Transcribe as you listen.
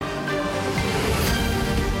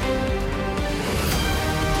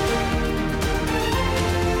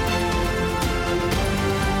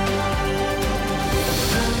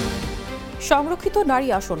সংরক্ষিত নারী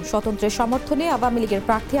আসন স্বতন্ত্রের সমর্থনে আওয়ামী লীগের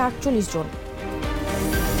প্রার্থী ৪৮ জন।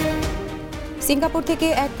 সিঙ্গাপুর থেকে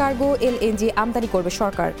এক কার্গো এলএনজি আমদানি করবে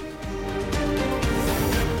সরকার।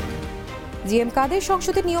 জিএম কাদের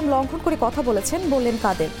সংসদের নিয়ম লঙ্ঘন করে কথা বললেন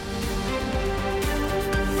কাদের।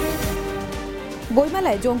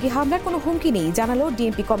 বইমেলায় জঙ্গি হামলার কোনো হুমকি নেই জানালো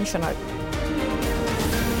ডিএমপি কমিশনার।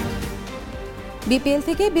 বিপিএল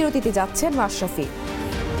থেকে বিরতিতে যাচ্ছেন মাশরাফি।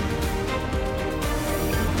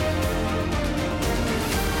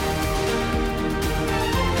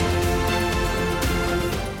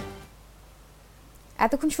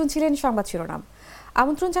 এতক্ষণ শুনছিলেন সংবাদ শিরোনাম।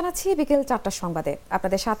 আমন্ত্রণ জানাচ্ছি বিকেল ৪টার সংবাদে।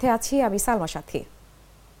 আপনাদের সাথে আছি আমি সালমা সাথী।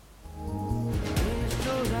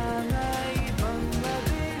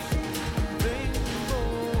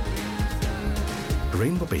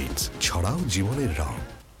 রেইনবো পেইন্টস, ছড়াও জীবনের রং।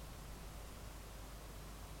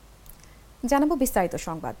 জানাবো বিস্তারিত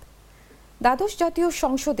সংবাদ। দ্বাদশ জাতীয়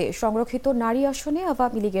সংসদে সংরক্ষিত নারী আসনে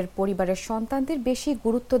আওয়ামী লীগের পরিবারের সন্তানদের বেশি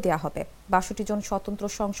গুরুত্ব দেওয়া হবে। ৬২ জন স্বতন্ত্র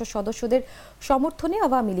সংসদ সদস্যদের সমর্থনে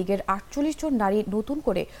আওয়ামী লীগের ৪৮ জন নারী নতুন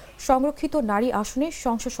করে সংরক্ষিত নারী আসনে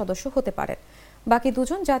সংসদ সদস্য হতে পারেন। বাকি ২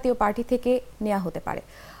 জন জাতীয় পার্টি থেকে নেওয়া হতে পারে।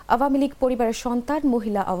 আওয়ামী লীগ পরিবারের সন্তান,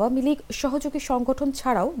 মহিলা আওয়ামী লীগ সহযোগী সংগঠন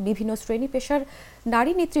ছাড়াও বিভিন্ন শ্রেণী পেশার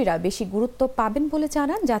নারী নেত্রীরা বেশি গুরুত্ব পাবেন বলে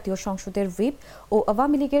জানান জাতীয় সংসদের হুইপ ও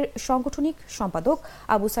আওয়ামী লীগের সাংগঠনিক সম্পাদক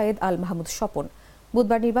আবু সাইদ আল মাহমুদ স্বপন।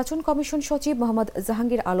 বুধবার নির্বাচন কমিশন সচিব মোহাম্মদ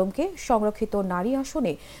জাহাঙ্গীর আলমকে সংরক্ষিত নারী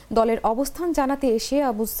আসনে দলের অবস্থান জানাতে এসে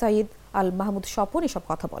আবু সাইদ আল মাহমুদ স্বপন এসব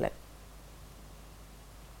কথা বলেন।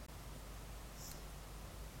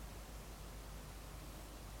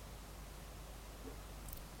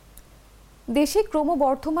 দেশে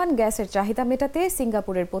ক্রমবর্ধমান গ্যাসের চাহিদা মেটাতে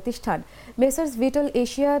সিঙ্গাপুরের প্রতিষ্ঠান messrs Vital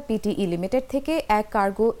Asia PTE limited থেকে এক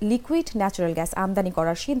কার্গো লিকুইড ন্যাচারাল গ্যাস আমদানি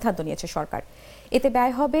করার সিদ্ধান্ত নিয়েছে সরকার। এতে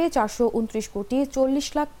ব্যয় হবে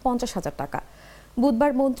 ৪২৯,৪০,৫০,০০০ টাকা।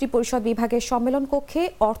 বুধবার মন্ত্রী পরিষদ বিভাগের সম্মেলন কক্ষে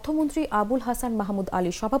অর্থমন্ত্রী আবুল হাসান মাহমুদ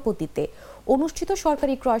আলীর সভাপতিত্বে অনুষ্ঠিত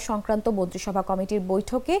সরকারি ক্রয় সংক্রান্ত মন্ত্রিসভা কমিটির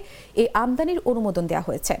বৈঠকে এই আমদানির অনুমোদন দেওয়া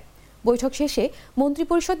হয়েছে। বৈঠক শেষে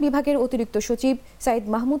মন্ত্রিপরিষদ বিভাগের অতিরিক্ত সচিব সাইদ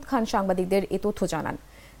মাহমুদ খান সাংবাদিকদের এ তথ্য জানান।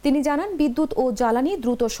 তিনি জানান, বিদ্যুৎ ও জ্বালানি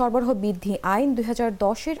দ্রুত সরবরাহ বৃদ্ধি আইন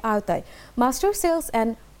 ২০১০-এর আওতায় master sales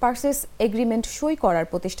and purchase agreement সই করার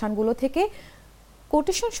প্রতিষ্ঠানগুলো থেকে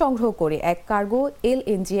কোটেশন সংগ্রহ করে এক কার্গো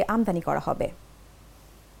এলএনজি আমদানি করা হবে।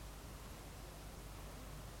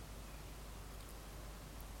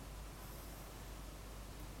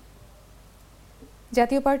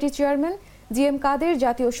 জাতীয় পার্টির চেয়ারম্যান জিএম কাদের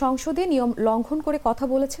জাতীয় সংসদে নিয়ম লঙ্ঘন করে কথা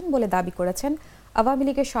বলেছেন বলে দাবি করেছেন আওয়ামী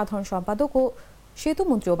লীগের সাধারণ সম্পাদক ও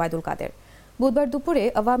সেতুমন্ত্রী ওবায়দুল কাদের। বুধবার দুপুরে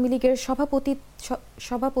আওয়ামী লীগের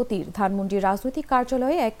সভাপতির ধানমন্ডির রাজনৈতিক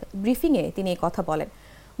কার্যালয়ে এক ব্রিফিংয়ে তিনি এই কথা বলেন।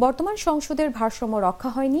 বর্তমান সংসদের ভারসাম্য রক্ষা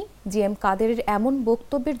হয়নি। জিএম কাদেরের এমন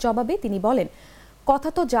বক্তব্যের জবাবে তিনি বলেন, কথা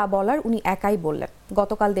তো যা বলার উনি একাই বললেন।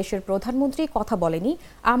 গতকাল দেশের প্রধানমন্ত্রী কথা বলেনি,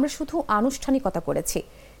 আমরা শুধু আনুষ্ঠানিকতা করেছি।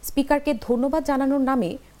 স্পিকারকে ধন্যবাদ জানানোর নামে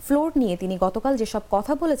ফ্লোর নিয়ে তিনি গতকাল যেসব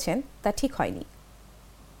কথা বলেছেন তা ঠিক হয়নি।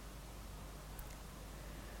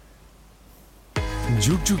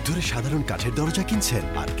 যুগ যুগ ধরে সাধারণ কাঠের দরজা কিনছেন,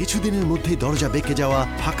 আর কিছুদিনের মধ্যেই দরজা বেঁকে যাওয়া,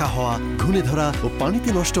 ফাঁকা হওয়া, ঘুণে ধরা ও পানিতে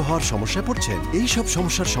নষ্ট হওয়ার সমস্যায় পড়ছেন। এই সব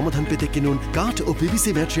সমস্যার সমাধান পেতে কিনুন কাঠ ও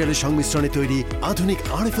পিভিসি ম্যাটেরিয়ালের সংমিশ্রণে তৈরি আধুনিক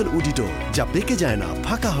আরএফএল উডি ডোর, যা বেঁকে যায় না,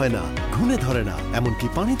 ফাঁকা হয় না, ঘুণে ধরে না, এমনকি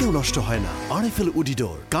পানিতেও নষ্ট হয় না। আরএফএল উডি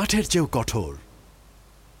ডোর, কাঠের চেয়েও কঠোর।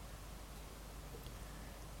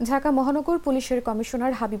 ঢাকা মহানগর পুলিশের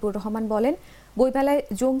কমিশনার হাবিবুর রহমান বলেন, বইমেলায়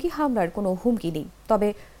জঙ্গি হামলার কোনো হুমকি নেই, তবে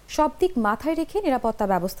সব দিক মাথায় রেখে নিরাপত্তা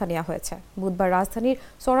ব্যবস্থা নেওয়া হয়েছে। বুধবার রাজধানীর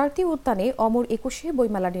সরারতি উদ্যানে অমর ২১-এ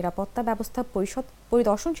বইমেলার নিরাপত্তা ব্যবস্থা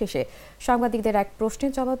পরিদর্শন শেষে সাংবাদিকদের এক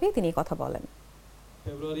প্রশ্নের জবাবে তিনি কথা বলেন।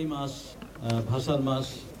 ফেব্রুয়ারি মাস ভাষার মাস,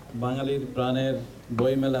 বাঙালির প্রাণের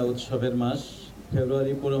বইমেলা উৎসবের মাস।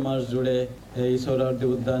 ফেব্রুয়ারি পুরো মাস জুড়ে এই সরারতি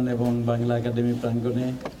উদ্যান এবং বাংলা একাডেমি প্রাঙ্গণে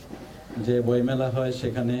যে বইমেলা হয়,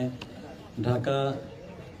 সেখানে ঢাকা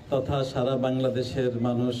তথা সারা বাংলাদেশের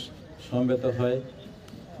মানুষ সমবেত হয়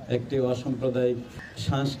একটি অসাম্প্রদায়িক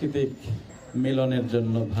সাংস্কৃতিক মিলনের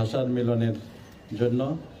জন্য, ভাষার মিলনের জন্য।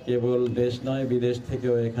 কেবল দেশ নয়, বিদেশ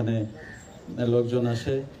থেকেও এখানে লোকজন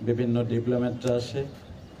আসে, বিভিন্ন ডিপ্লোম্যাটরা আসে,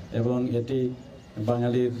 এবং এটি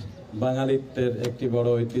বাঙালিত্বের একটি বড়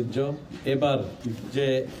ঐতিহ্য। এবার যে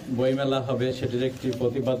বইমেলা হবে সেটির একটি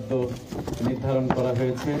প্রতিপাদ্য নির্ধারণ করা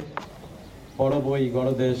হয়েছে, বড় বই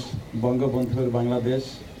গড় দেশ বঙ্গবন্ধুর বাংলাদেশ।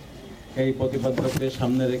 এই প্রতিপাদ্যকে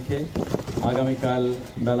সামনে রেখে আগামীকাল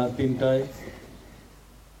বেলা ৩টায়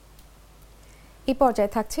এই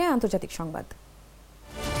পর্যায়ে থাকছে আন্তর্জাতিক সংবাদ।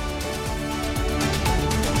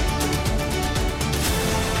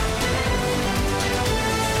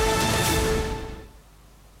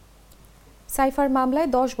 সাইফার মামলায়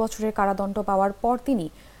 10 বছরের কারাদণ্ড পাওয়ার পর তিনি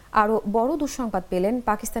আরও বড় দুঃসংবাদ পেলেন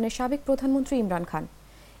পাকিস্তানের সাবেক প্রধানমন্ত্রী ইমরান খান।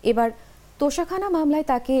 এবার তোষাখানা মামলায়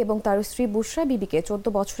তাকে এবং তার স্ত্রী বুশরা বিবিকে 14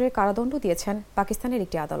 বছরের কারাদণ্ড দিয়েছেন পাকিস্তানের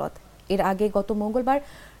একটি আদালত। এর আগে গত মঙ্গলবার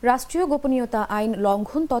রাষ্ট্রীয় গোপনীয়তা আইন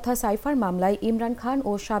লঙ্ঘন তথা সাইফার মামলায় ইমরান খান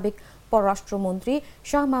ও সাবেক পররাষ্ট্রমন্ত্রী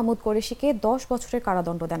শাহ মাহমুদ কোরেশিকে 10 বছরের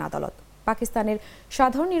কারাদণ্ড দেন আদালত। পাকিস্তানের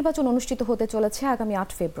সাধারণ নির্বাচন অনুষ্ঠিত হতে চলেছে আগামী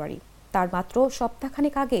 8 ফেব্রুয়ারি। তার মাত্র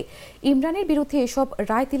সপ্তাহখানেক আগে ইমরানের বিরুদ্ধে এসব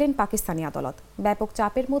রায় দিলেন পাকিস্তানি আদালত। ব্যাপক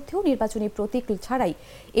চাপের মধ্যেও নির্বাচনী প্রতীক ছাড়াই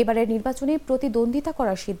এবারের নির্বাচনে প্রতিদ্বন্দ্বিতা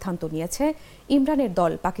করার সিদ্ধান্ত নিয়েছে ইমরানের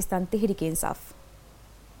দল পাকিস্তান তেহরিকে ইনসাফ।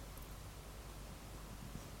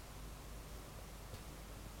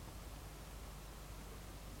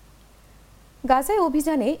 গাজায়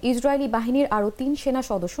অভিযানে ইসরায়েলি বাহিনীর আরও 3 সেনা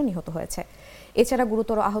সদস্য নিহত হয়েছে। এছাড়া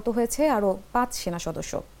গুরুতর আহত হয়েছে আরও 5 সেনা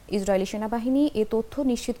সদস্য। ইসরায়েলি সেনাবাহিনী এ তথ্য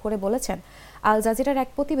নিশ্চিত করে বলেছেন, আল জাজিরার এক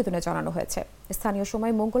প্রতিবেদনে জানানো হয়েছে। স্থানীয়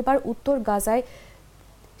সময় মঙ্গলবার উত্তর গাজায়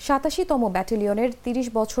 87তম ব্যাটালিয়নের 30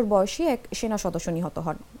 বছর বয়সী এক সেনা সদস্য নিহত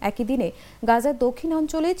হন। একই দিনে গাজার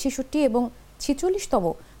দক্ষিণাঞ্চলে 66 এবং 46তম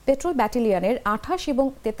পেট্রোল ব্যাটালিয়নের 28 এবং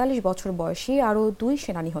 43 বছর বয়সী আরও 2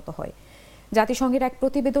 সেনা নিহত হয়। জাতিসংঘের এক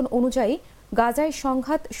প্রতিবেদন অনুযায়ী গাজায়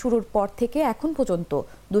সংঘাত শুরুর পর থেকে এখন পর্যন্ত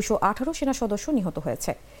 218 সেনা সদস্য নিহত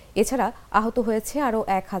হয়েছে। এছাড়া আহত হয়েছে আরও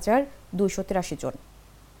 1283 জন।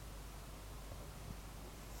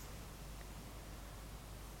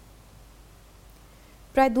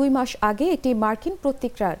 প্রায় 2 মাস আগে একটি মার্কিন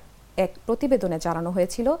পত্রিকার এক প্রতিবেদনে জানানো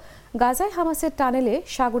হয়েছিল, গাজায় হামাসের টানেলে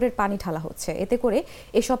সাগরের পানি ঢালা হচ্ছে। এতে করে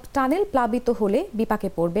এসব টানেল প্লাবিত হলে বিপাকে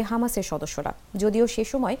পড়বে হামাসের সদস্যরা। যদিও সে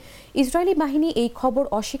সময় ইসরায়েলি বাহিনী এই খবর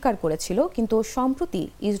অস্বীকার করেছিল, কিন্তু সম্প্রতি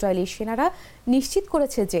ইসরায়েলি সেনারা নিশ্চিত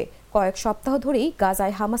করেছে যে কয়েক সপ্তাহ ধরেই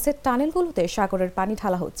গাজায় হামাসের টানেলগুলোতে সাগরের পানি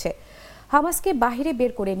ঢালা হচ্ছে। হামাসকে বাহিরে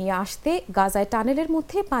বের করে নিয়ে আসতে গাজায় টানেলের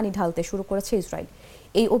মধ্যে পানি ঢালতে শুরু করেছে ইসরায়েল।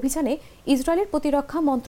 এই অভিযানে ইসরায়েলের প্রতিরক্ষা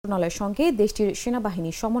মন্ত্রণালয়ের সঙ্গে দেশটির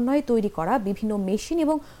সেনাবাহিনীর সমন্বয়ে তৈরি করা বিভিন্ন মেশিন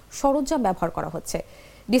এবং সরঞ্জাম ব্যবহার করা হচ্ছে।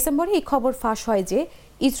 ডিসেম্বরে এই খবর ফাঁস হয় যে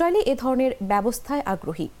ইসরায়েলি এ ধরনের ব্যবস্থায়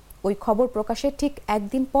আগ্রহী। ওই খবর প্রকাশের ঠিক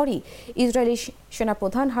একদিন পরই ইসরায়েলি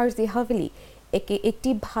সেনাপ্রধান হার্জি হাভেলি একে একটি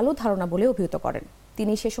ভালো ধারণা বলে অভিহিত করেন।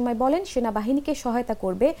 তিনি সে সময় বলেন, সেনাবাহিনীকে সহায়তা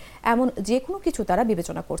করবে এমন যে কোনো কিছু তারা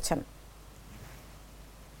বিবেচনা করছেন।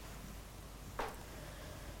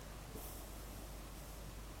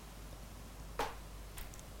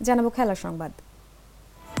 জানাবো খেলার সংবাদ।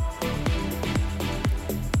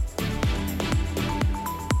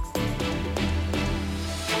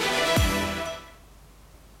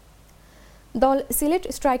 দল সিলেট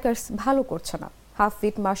স্ট্রাইকার্স ভালো করছে না। হাফ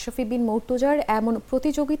ফিট মাশরাফি বিন মর্তুজার এমন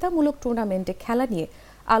প্রতিযোগিতামূলক টুর্নামেন্টে খেলা নিয়ে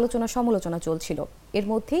আলোচনা সমালোচনা চলছিল। এর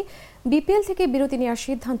মধ্যে বিপিএল থেকে বিরতি নেওয়ার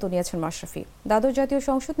সিদ্ধান্ত নিয়েছেন মাশরাফি। দ্বাদশ জাতীয়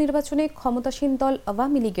সংসদ নির্বাচনে ক্ষমতাসীন দল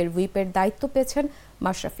আওয়ামী লীগের হুইপের দায়িত্ব পেয়েছেন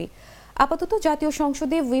মাশরাফি। আপাতত জাতীয়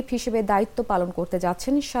সংসদে হুইপ হিসেবে দায়িত্ব পালন করতে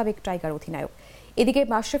যাচ্ছেন সাবেক টাইগার অধিনায়ক। এদিকে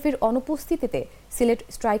মাশরাফির অনুপস্থিতিতে সিলেট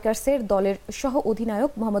স্ট্রাইকার্সের দলের সহ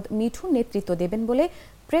অধিনায়ক মোহাম্মদ মিঠুন নেতৃত্ব দেবেন বলে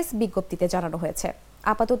প্রেস বিজ্ঞপ্তিতে জানানো হয়েছে।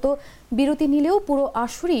 আপাতত বিরতি নিলেও পুরো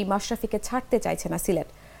আসরেই মাশরাফিকে ছাড়তে চাইছে না সিলেট।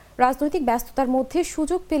 রাজনৈতিক ব্যস্ততার মধ্যে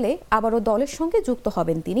সুযোগ পেলে আবারও দলের সঙ্গে যুক্ত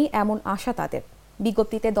হবেন তিনি, এমন আশা তাদের।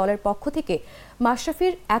 বিজ্ঞপ্তিতে দলের পক্ষ থেকে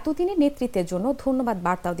মাশরাফির এতদিনের নেতৃত্বের জন্য ধন্যবাদ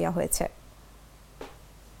বার্তাও দেওয়া হয়েছে।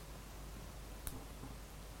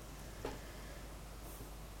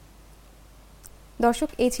 দর্শক,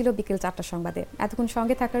 এই ছিল বিকেল 4টা সংবাদে। এতক্ষণ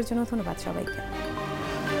সঙ্গে থাকার জন্য ধন্যবাদ সবাইকে।